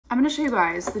I'm gonna show you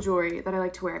guys the jewelry that I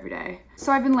like to wear every day.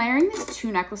 So I've been layering these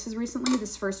two necklaces recently.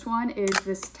 This first one is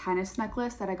this tennis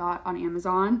necklace that I got on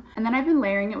Amazon. And then I've been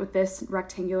layering it with this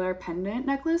rectangular pendant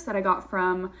necklace that I got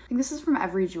from, I think this is from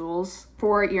Every Jewels.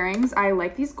 For earrings, I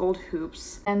like these gold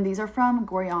hoops. And these are from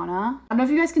Gorjana. I don't know if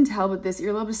you guys can tell, but this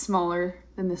earlobe is smaller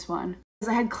than this one.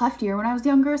 I had cleft ear when I was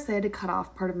younger, so they had to cut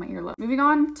off part of my earlobe. Moving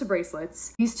on to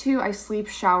bracelets. These two I sleep,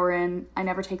 shower in. I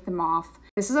never take them off.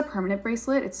 This is a permanent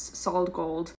bracelet. It's solid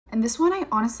gold. And this one, I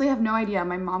honestly have no idea.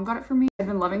 My mom got it for me. I've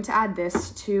been loving to add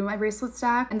this to my bracelet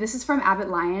stack. And this is from Abbott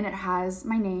Lion. It has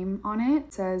my name on it.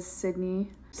 It says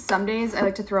Sydney. Some days I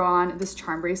like to throw on this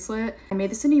charm bracelet. I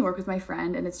made this in New York with my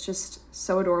friend and it's just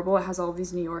so adorable. It has all of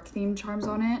these New York themed charms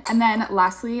on it. And then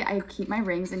lastly, I keep my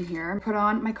rings in here. Put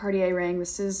on my Cartier ring.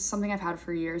 This is something I've had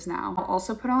for years now. I'll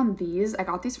also put on these. I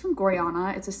got these from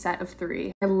Gorjana. It's a set of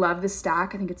 3. I love this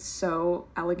stack. I think it's so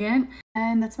elegant.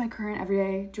 And that's my current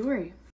everyday jewelry.